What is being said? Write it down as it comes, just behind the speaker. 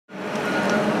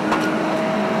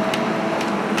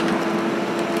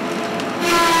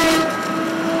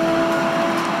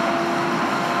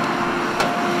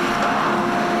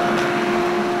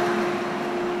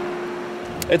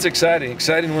It's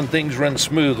exciting when things run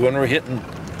smooth, when we're hitting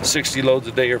 60 loads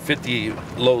a day or 50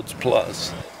 loads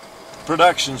plus.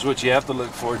 Production's what you have to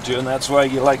look forward to, and that's why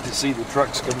you like to see the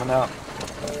trucks coming out.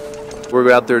 We're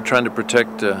out there trying to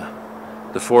protect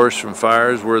the forest from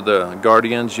fires. We're the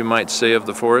guardians, you might say, of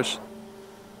the forest.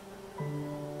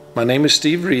 My name is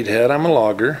Steve Reedhead. I'm a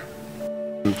logger.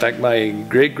 In fact, my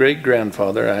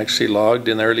great-great-grandfather actually logged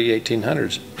in the early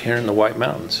 1800s here in the White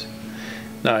Mountains.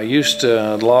 Now, I used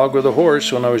to log with a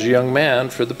horse when I was a young man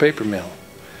for the paper mill,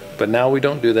 but now we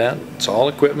don't do that. It's all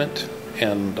equipment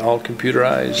and all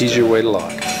computerized. Easier way to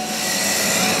log.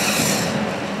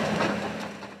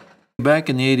 Back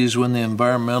in the 80s, when the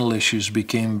environmental issues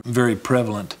became very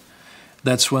prevalent,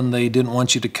 that's when they didn't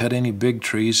want you to cut any big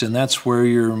trees, and that's where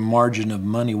your margin of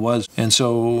money was. And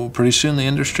so pretty soon the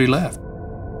industry left.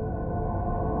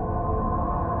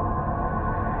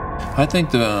 I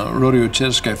think the rodeo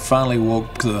Chesapeake finally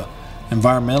woke the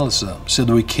environmentalists up, said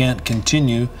that we can't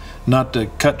continue not to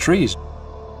cut trees.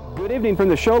 Good evening from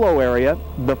the Sholo area.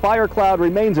 The fire cloud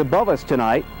remains above us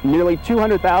tonight. Nearly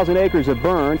 200,000 acres have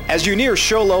burned. As you near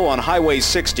Sholo on Highway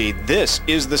 60, this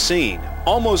is the scene.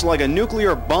 Almost like a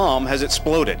nuclear bomb has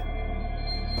exploded.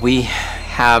 We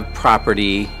have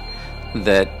property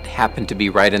that happened to be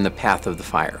right in the path of the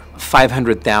fire.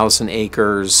 500,000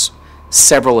 acres,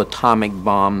 several atomic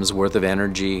bombs worth of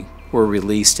energy were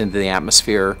released into the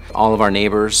atmosphere. All of our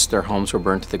neighbors, their homes were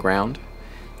burned to the ground,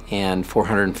 and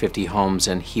 450 homes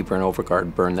in Heber and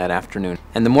Overgard burned that afternoon.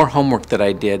 And the more homework that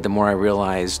I did, the more I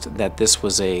realized that this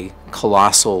was a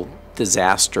colossal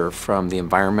disaster from the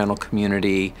environmental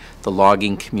community, the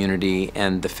logging community,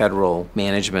 and the federal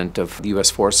management of the U.S.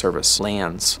 Forest Service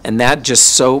lands. And that just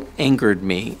so angered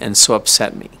me and so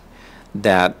upset me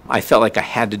that I felt like I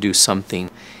had to do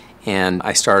something. And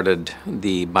I started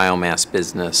the biomass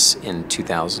business in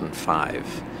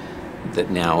 2005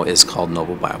 that now is called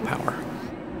Noble Biopower.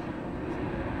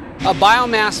 A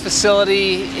biomass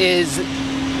facility is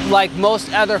like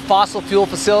most other fossil fuel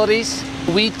facilities.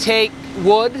 We take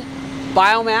wood,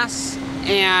 biomass,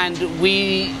 and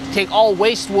we take all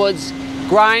waste woods,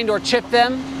 grind or chip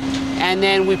them, and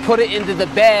then we put it into the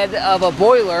bed of a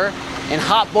boiler in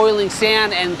hot boiling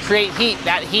sand and create heat.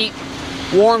 That heat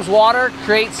warms water,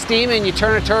 creates steam, and you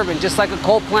turn a turbine, just like a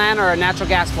coal plant or a natural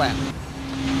gas plant.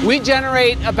 We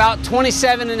generate about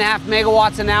 27.5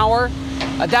 megawatts an hour.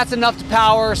 That's enough to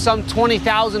power some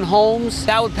 20,000 homes.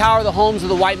 That would power the homes of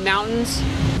the White Mountains.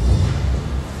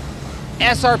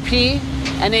 SRP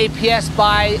and APS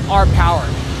buy our power.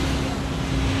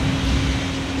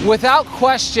 Without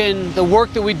question, the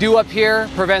work that we do up here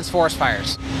prevents forest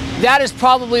fires. That is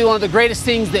probably one of the greatest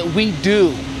things that we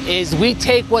do, is we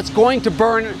take what's going to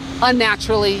burn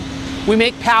unnaturally, we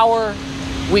make power,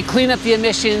 we clean up the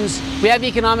emissions, we have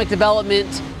economic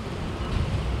development.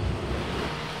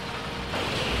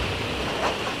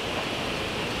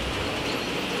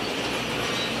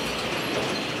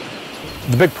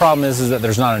 The big problem is that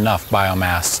there's not enough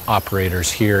biomass operators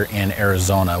here in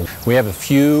Arizona. We have a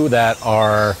few that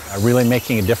are really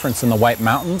making a difference in the White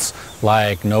Mountains,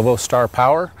 like Novo Star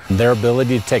Power. Their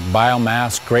ability to take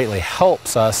biomass greatly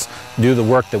helps us do the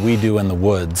work that we do in the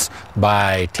woods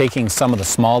by taking some of the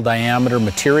small diameter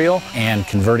material and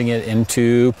converting it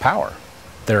into power.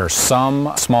 There are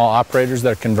some small operators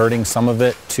that are converting some of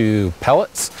it to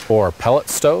pellets or pellet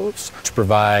stoves to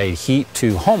provide heat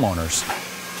to homeowners.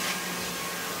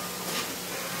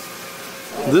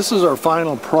 This is our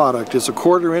final product. It's a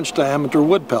 1/4-inch diameter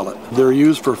wood pellet. They're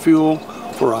used for fuel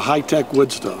for a high-tech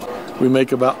wood stove. We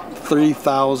make about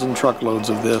 3,000 truckloads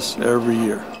of this every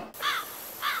year.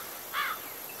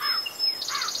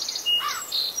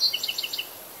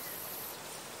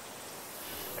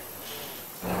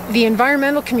 The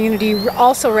environmental community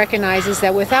also recognizes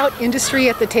that without industry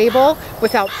at the table,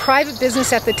 without private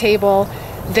business at the table,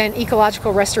 then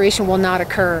ecological restoration will not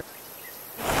occur.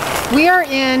 We are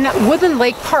in Woodland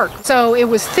Lake Park, so it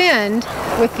was thinned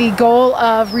with the goal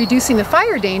of reducing the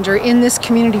fire danger in this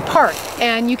community park.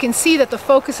 And you can see that the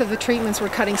focus of the treatments were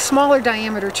cutting smaller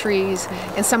diameter trees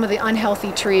and some of the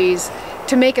unhealthy trees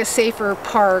to make a safer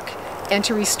park and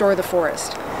to restore the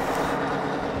forest.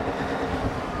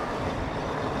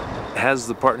 Has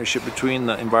the partnership between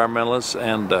the environmentalists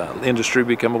and industry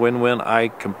become a win-win? I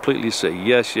completely say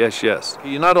yes, yes, yes.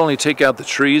 You not only take out the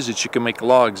trees that you can make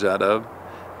logs out of,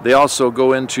 they also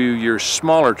go into your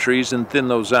smaller trees and thin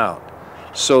those out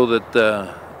so that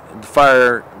the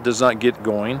fire does not get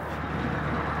going.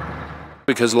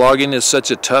 Because logging is such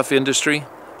a tough industry,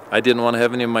 I didn't want to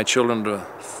have any of my children to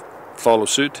follow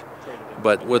suit.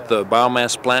 But with the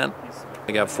biomass plant,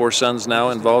 I got 4 sons now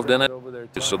involved in it,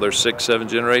 so there's 6, 7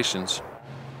 generations.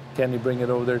 Can you bring it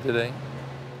over there today?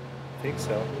 think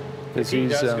so. Because If he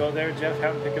he's, does go there, Jeff,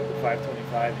 have him pick up the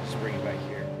 525 and just bring it back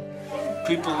here.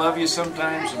 people love you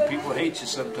sometimes and people hate you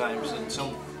sometimes, and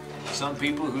some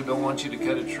people who don't want you to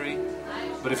cut a tree.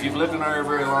 But if you've lived in our area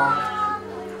very long,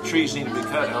 trees need to be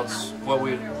cut. Else, well,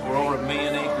 we're over 1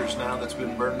 million acres now that's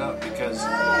been burned up because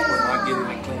we're not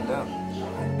getting it cleaned up.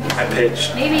 I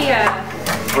pitched. Maybe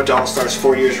What All Stars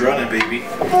 4 years running, baby.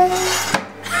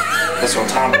 That's what I'm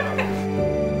talking about.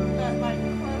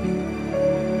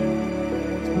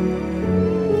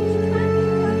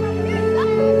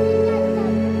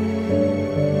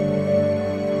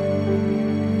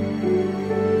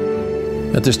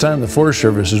 At this time, the Forest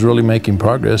Service is really making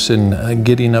progress in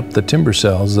getting up the timber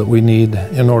sales that we need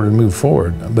in order to move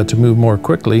forward. But to move more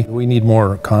quickly, we need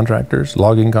more contractors,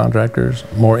 logging contractors,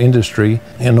 more industry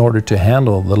in order to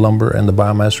handle the lumber and the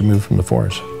biomass removed from the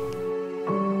forest.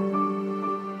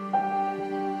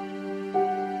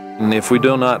 And if we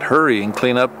do not hurry and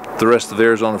clean up the rest of the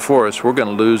Arizona forest, we're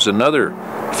going to lose another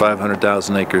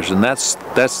 500,000 acres, and that's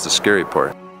the scary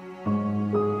part.